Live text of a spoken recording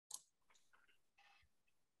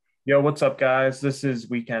Yo, what's up, guys? This is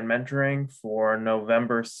weekend mentoring for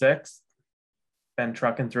November 6th. Been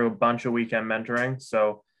trucking through a bunch of weekend mentoring.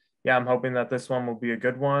 So, yeah, I'm hoping that this one will be a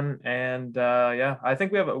good one. And yeah, I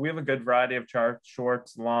think we have a good variety of charts,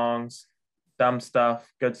 shorts, longs, dumb stuff,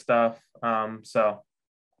 good stuff. So,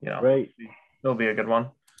 you know, Great. it'll be a good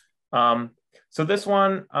one. Um, so this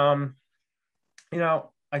one, I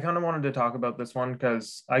kind of wanted to talk about this one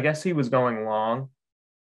because I guess he was going long.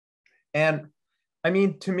 And I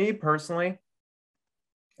mean, to me personally,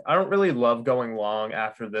 I don't really love going long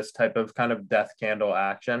after this type of kind of death candle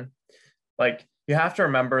action. Like, you have to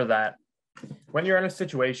remember that when you're in a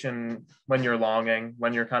situation, when you're longing,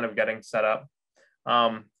 when you're kind of getting set up,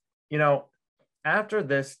 um, you know, after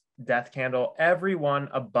this death candle, everyone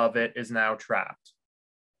above it is now trapped,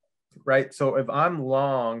 right? So if I'm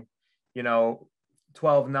long, you know,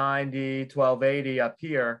 1290, 1280 up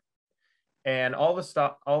here, and all of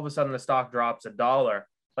a sudden the stock drops $1,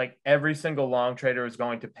 like every single long trader is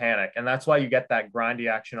going to panic, and that's why you get that grindy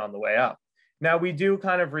action on the way up. Now we do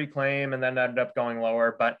kind of reclaim and then end up going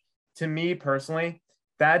lower, but to me personally,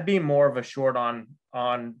 that'd be more of a short on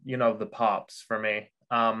the pops for me.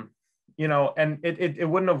 And it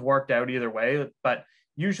wouldn't have worked out either way, but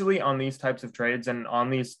usually on these types of trades and on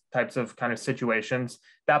these types of kind of situations,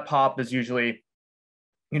 that pop is usually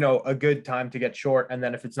a good time to get short. And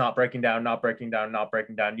then if it's not breaking down, not breaking down, not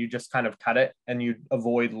breaking down, you just kind of cut it and you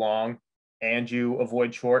avoid long and you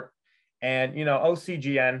avoid short. And,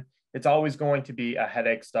 OCGN, it's always going to be a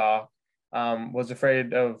headache stock. Was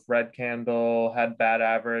afraid of red candle, had bad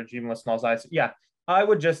average, even with small size. Yeah, I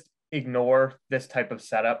would just ignore this type of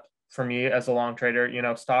setup for me as a long trader.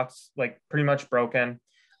 Stocks like pretty much broken.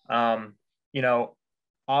 Um, you know,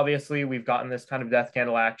 Obviously we've gotten this kind of death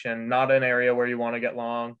candle action, not an area where you want to get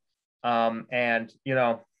long. And you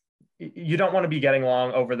don't want to be getting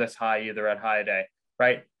long over this high either at high day,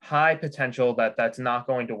 right? High potential that's not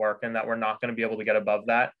going to work and that we're not going to be able to get above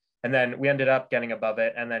that. And then we ended up getting above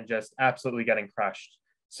it and then just absolutely getting crushed.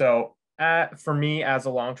 So for me as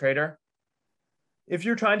a long trader, if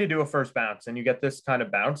you're trying to do a first bounce and you get this kind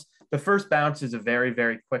of bounce, the first bounce is a very,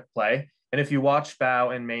 very quick play. And if you watch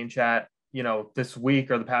Bao in main chat, this week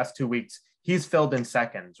or the past 2 weeks, he's filled in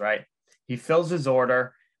seconds, right? He fills his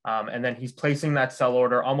order, and then he's placing that sell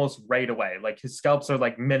order almost right away. Like his scalps are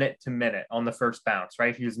like minute to minute on the first bounce,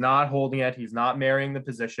 right? He's not holding it. He's not marrying the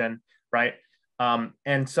position, right?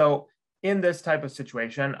 And so in this type of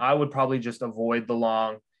situation, I would probably just avoid the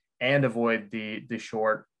long and avoid the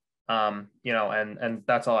short. And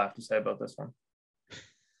that's all I have to say about this one.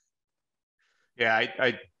 Yeah,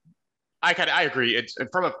 I agree. It's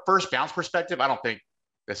from a first bounce perspective. I don't think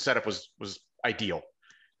the setup was ideal.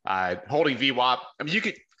 Holding VWAP. I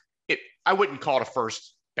mean, I wouldn't call it a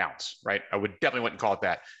first bounce, right? I would definitely wouldn't call it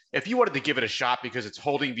that. If you wanted to give it a shot because it's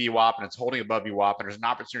holding VWAP and it's holding above VWAP and there's an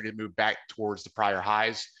opportunity to move back towards the prior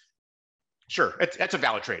highs, sure, that's a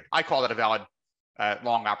valid trade. I call that a valid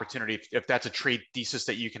long opportunity if that's a trade thesis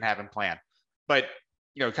that you can have in plan. But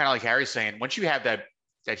kind of like Harry's saying, once you have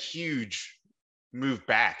that huge move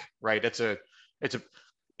back, right? It's a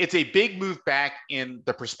big move back in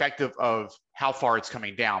the perspective of how far it's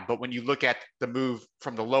coming down. But when you look at the move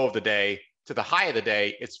from the low of the day to the high of the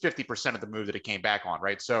day, it's 50% of the move that it came back on,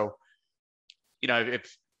 right? So,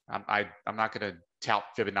 if I'm not going to tout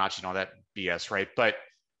Fibonacci and all that BS, right? But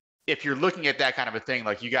if you're looking at that kind of a thing,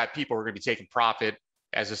 like you got people who are going to be taking profit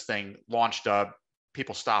as this thing launched up,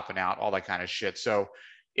 people stopping out, all that kind of shit. So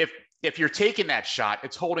if you're taking that shot,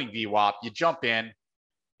 it's holding VWAP, you jump in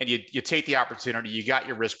and you take the opportunity, you got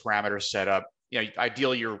your risk parameters set up.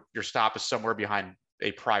 Ideally your stop is somewhere behind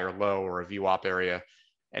a prior low or a VWAP area,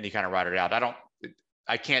 and you kind of ride it out.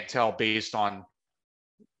 I can't tell based on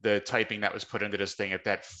the typing that was put into this thing if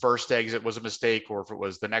that first exit was a mistake or if it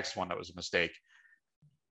was the next one that was a mistake.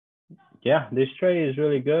 Yeah, this trade is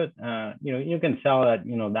really good. You can tell that,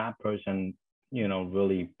 that person,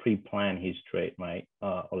 really pre-plan his trade, right?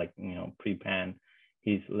 Or like, pre-plan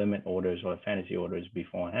his limit orders or fantasy orders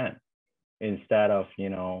beforehand instead of,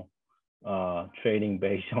 trading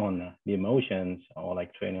based on the emotions or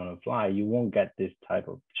like trading on the fly. You won't get this type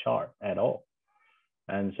of chart at all.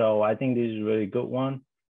 And so I think this is a really good one.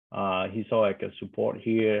 He saw like a support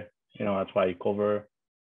here, that's why he cover.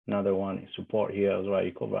 Another one support here as well.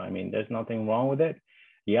 You cover. I mean, there's nothing wrong with it.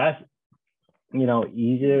 Yes,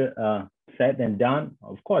 easier said than done.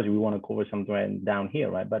 Of course, we want to cover something down here,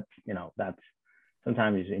 right? But that's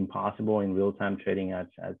sometimes it's impossible in real-time trading. As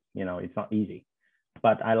it's not easy.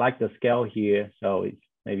 But I like the scale here, so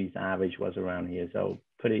maybe its average was around here, so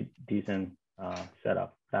pretty decent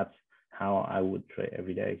setup. That's how I would trade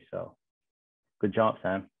every day. So good job,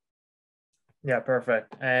 Sam. Yeah,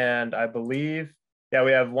 perfect. And I believe, yeah,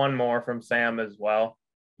 we have one more from Sam as well.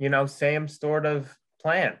 Same sort of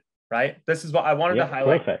plan, right? This is what I wanted to Yeah,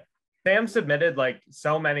 highlight. perfect. Sam submitted like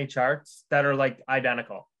so many charts that are like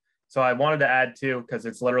identical. So I wanted to add two because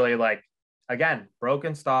it's literally like, again,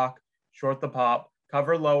 broken stock, short the pop,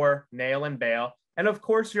 cover lower, nail and bail. And of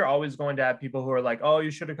course, you're always going to have people who are like, oh,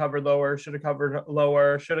 you should have covered lower, should have covered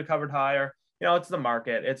lower, should have covered higher. It's the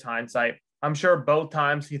market, it's hindsight. I'm sure both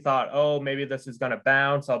times he thought, oh, maybe this is going to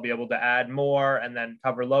bounce. I'll be able to add more and then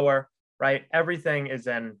cover lower, right? Everything is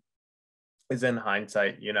in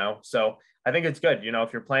hindsight. So I think it's good.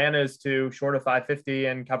 If your plan is to short a 550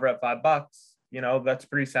 and cover at $5, that's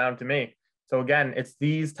pretty sound to me. So again, it's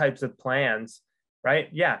these types of plans, right?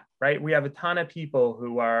 Yeah, right. We have a ton of people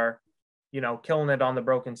who are, killing it on the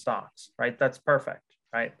broken stocks, right? That's perfect,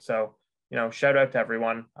 right? So, shout out to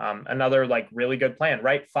everyone. Another like really good plan,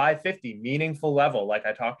 right? 550, meaningful level, like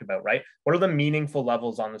I talked about, right? What are the meaningful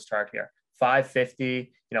levels on this chart here?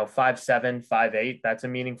 550, 5.7, 5.8, that's a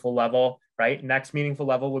meaningful level, right? Next meaningful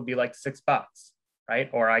level would be like $6, right?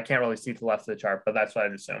 Or I can't really see to the left of the chart, but that's what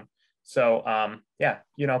I'd assume. So yeah,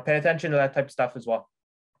 pay attention to that type of stuff as well.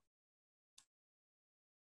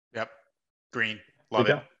 Yep. Green. Love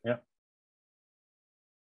it. Yeah.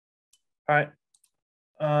 All right.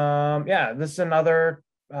 Yeah, this is another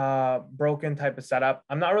broken type of setup.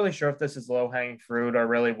 I'm not really sure if this is low-hanging fruit or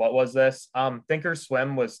really what was this.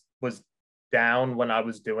 Thinkorswim was down when I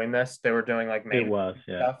was doing this. They were doing like It was,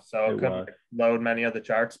 yeah. stuff, so it couldn't load many of the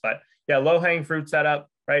charts. But yeah, low-hanging fruit setup,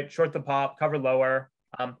 right? Short the pop, cover lower.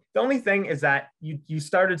 The only thing is that you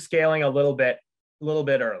started scaling a little bit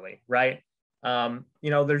early, right?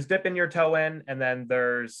 There's dipping your toe in, and then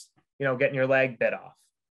there's getting your leg bit off.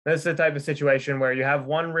 This is the type of situation where you have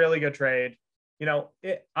one really good trade.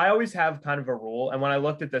 I always have kind of a rule. And when I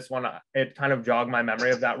looked at this one, it kind of jogged my memory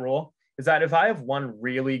of that rule, is that if I have one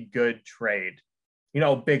really good trade,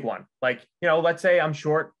 big one, like, let's say I'm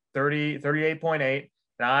short 38.8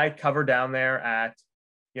 and I cover down there at,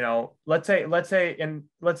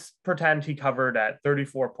 let's pretend he covered at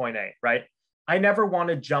 34.8, right? I never want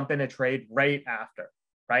to jump in a trade right after,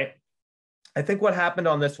 right? I think what happened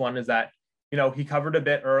on this one is that he covered a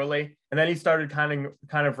bit early and then he started kind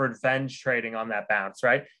of revenge trading on that bounce,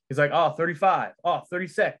 right? He's like, oh, 35, oh,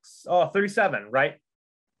 36, oh, 37, right?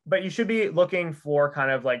 But you should be looking for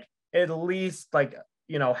kind of like at least like,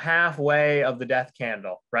 halfway of the death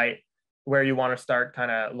candle, right? Where you want to start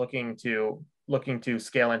kind of looking to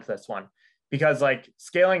scale into this one, because like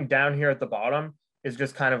scaling down here at the bottom is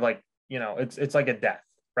just kind of like, it's like a death,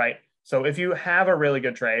 right? So if you have a really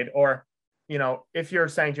good trade, or if you're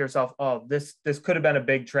saying to yourself, oh, this could have been a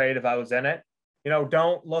big trade if I was in it,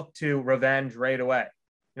 don't look to revenge right away.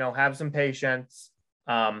 Have some patience.